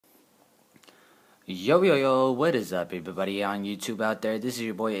Yo yo yo, what is up everybody on YouTube out there? This is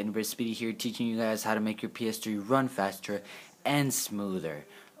your boy Speedy here, teaching you guys how to make your PS3 run faster and smoother.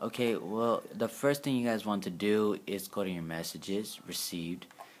 Okay, well, the first thing you guys want to do is go to your messages, received,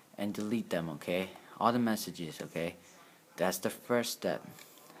 and delete them, okay? All the messages, okay? That's the first step.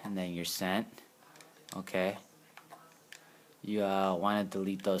 And then you're sent, okay? You want to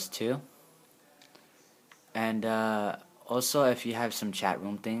delete those too. And also, if you have some chat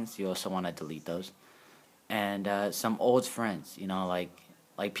room things, you also want to delete those. And some old friends, like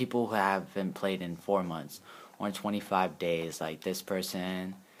people who haven't played in 4 months or in 25 days. Like this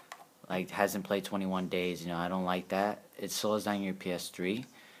person, like hasn't played 21 days. I don't like that. It slows down your PS3,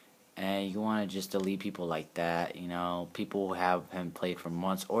 and you want to just delete people like that. People who haven't played for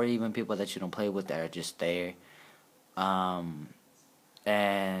months, or even people that you don't play with that are just there. And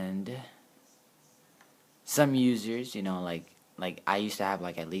some users, like I used to have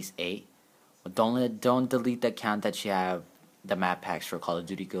like at least 8. But don't delete the account that you have the map packs for Call of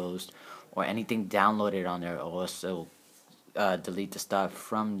Duty Ghost or anything downloaded on there. Also, delete the stuff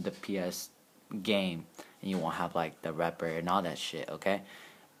from the PS game, and you won't have like the rapper and all that shit. Okay,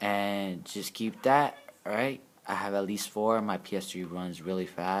 and just keep that. Alright, I have at least 4. My PS3 runs really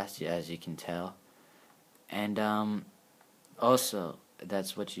fast, as you can tell. And also,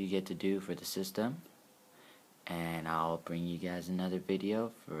 that's what you get to do for the system. And I'll bring you guys another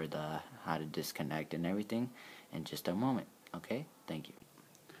video for the how to disconnect and everything in just a moment. Okay, thank you.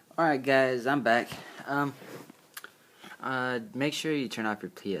 Alright guys, I'm back. Make sure you turn off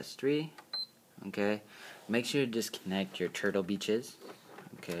your PS3. Okay, make sure to disconnect your Turtle Beaches.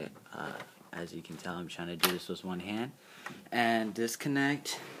 Okay, as you can tell, I'm trying to do this with one hand. And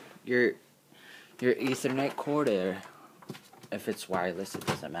disconnect your Ethernet cord, or if it's wireless, it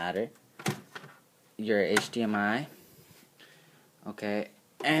doesn't matter. Your HDMI, okay,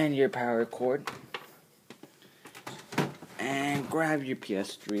 and your power cord, and grab your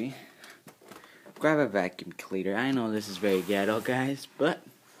PS3, grab a vacuum cleaner. I know this is very ghetto, guys, but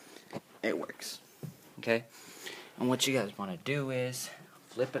it works, okay. And what you guys want to do is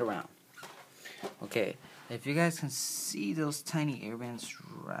flip it around, okay. If you guys can see those tiny air vents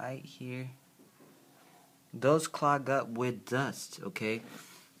right here, those clog up with dust, okay.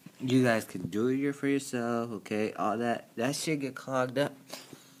 You guys can do it for yourself, okay? All that shit get clogged up,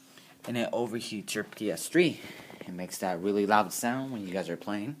 and it overheats your PS3. It makes that really loud sound when you guys are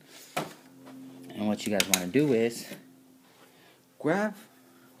playing. And what you guys want to do is grab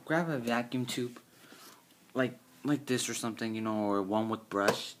a vacuum tube, like this or something, or one with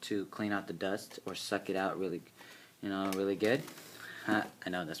brush to clean out the dust or suck it out really, really good. I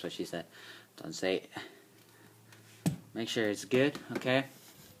know that's what she said. Don't say it. Make sure it's good, okay?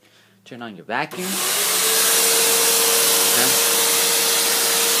 Turn on your vacuum, okay,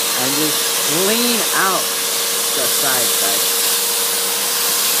 and just clean out the sides, guys,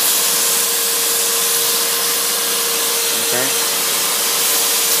 okay.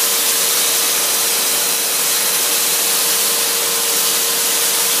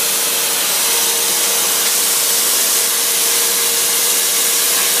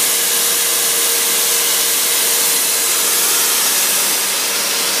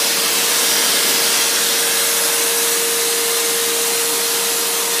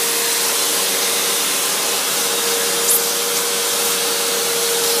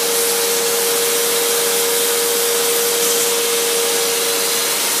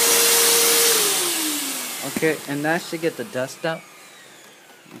 Okay, and that should get the dust out.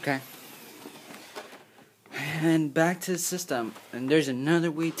 Okay. And back to the system. And there's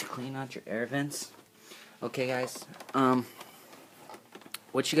another way to clean out your air vents. Okay, guys.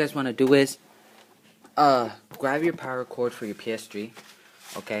 What you guys want to do is grab your power cord for your PS3.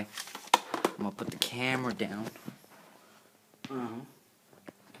 Okay. I'm gonna put the camera down. And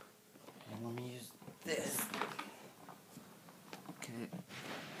let me use this. Okay.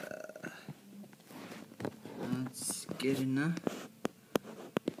 That's good enough.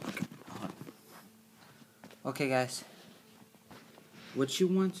 Okay, hold on. Okay, guys. What you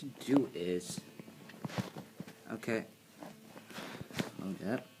want to do is, okay. Hold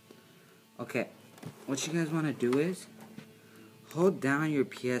up. Okay. What you guys want to do is hold down your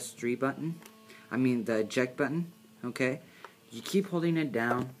PS3 button. I mean the eject button. Okay. You keep holding it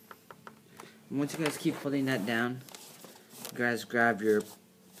down. And once you guys keep holding that down, you guys grab your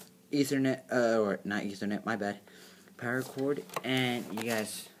Ethernet, or not Ethernet, my bad, power cord, and you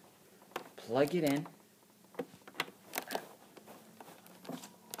guys plug it in,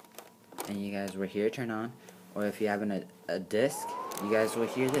 and you guys will hear it turn on, or if you have a disc, you guys will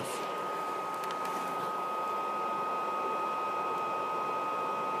hear this.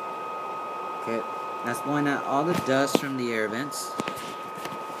 Okay, that's blowing out all the dust from the air vents,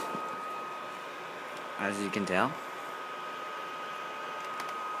 as you can tell.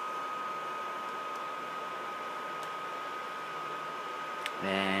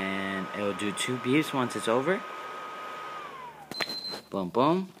 And it will do 2 beeps once it's over. Boom,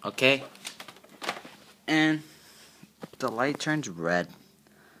 boom. Okay. And the light turns red.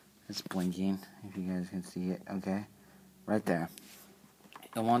 It's blinking, if you guys can see it. Okay. Right there.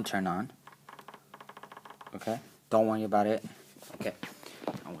 It won't turn on. Okay. Don't worry about it. Okay.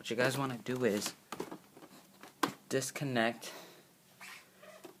 And what you guys want to do is disconnect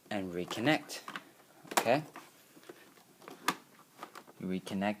and reconnect. Okay. You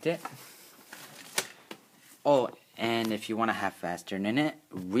reconnect it. Oh, and if you want to have faster internet,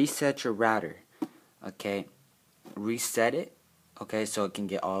 reset your router. Okay. Reset it. Okay, so it can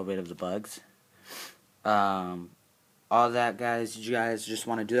get all rid of the bugs. All that, guys, you guys just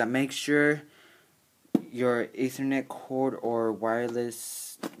want to do that. Make sure your Ethernet cord or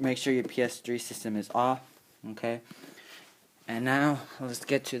wireless, make sure your PS3 system is off. Okay. And now, let's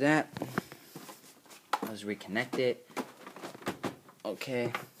get to that. Let's reconnect it.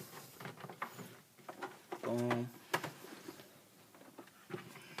 Okay. Boom.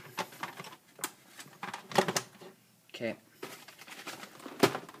 Okay.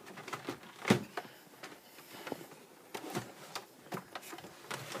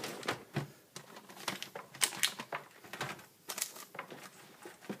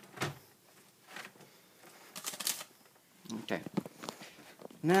 Okay.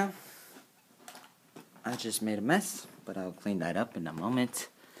 Now, I just made a mess, but I'll clean that up in a moment.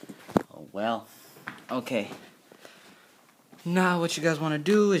 Oh well. Okay. Now, what you guys want to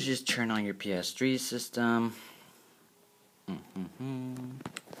do is just turn on your PS3 system.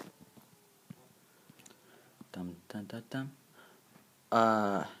 Dum dum dum dum.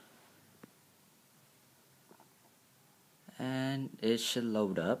 And it should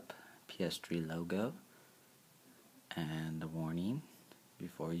load up PS3 logo and the warning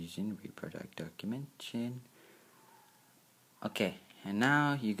before using reproduct documentation. Okay, and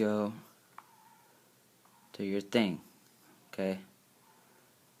now you go to your thing. Okay.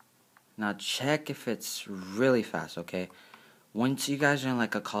 Now check if it's really fast. Okay. Once you guys are in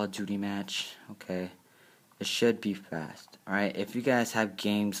like a Call of Duty match, okay, it should be fast. All right. If you guys have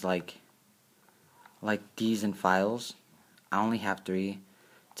games like these in files, I only have 3,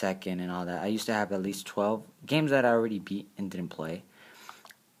 Tekken and all that. I used to have at least 12 games that I already beat and didn't play.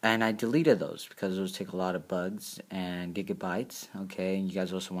 And I deleted those because those take a lot of bugs and gigabytes. Okay, and you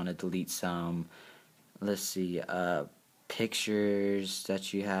guys also want to delete some, let's see, pictures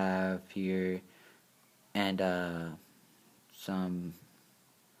that you have here, and some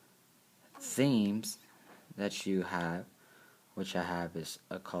themes that you have, which I have is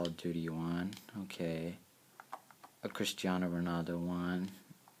a Call of Duty one, okay, a Cristiano Ronaldo one,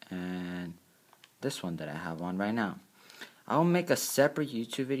 and this one that I have on right now. I'll make a separate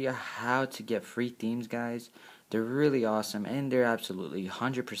YouTube video how to get free themes, guys. They're really awesome, and they're absolutely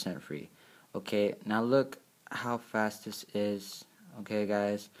 100% free. Okay, now look how fast this is. Okay,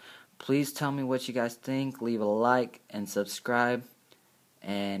 guys, please tell me what you guys think. Leave a like and subscribe,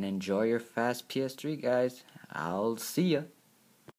 and enjoy your fast PS3, guys. I'll see ya.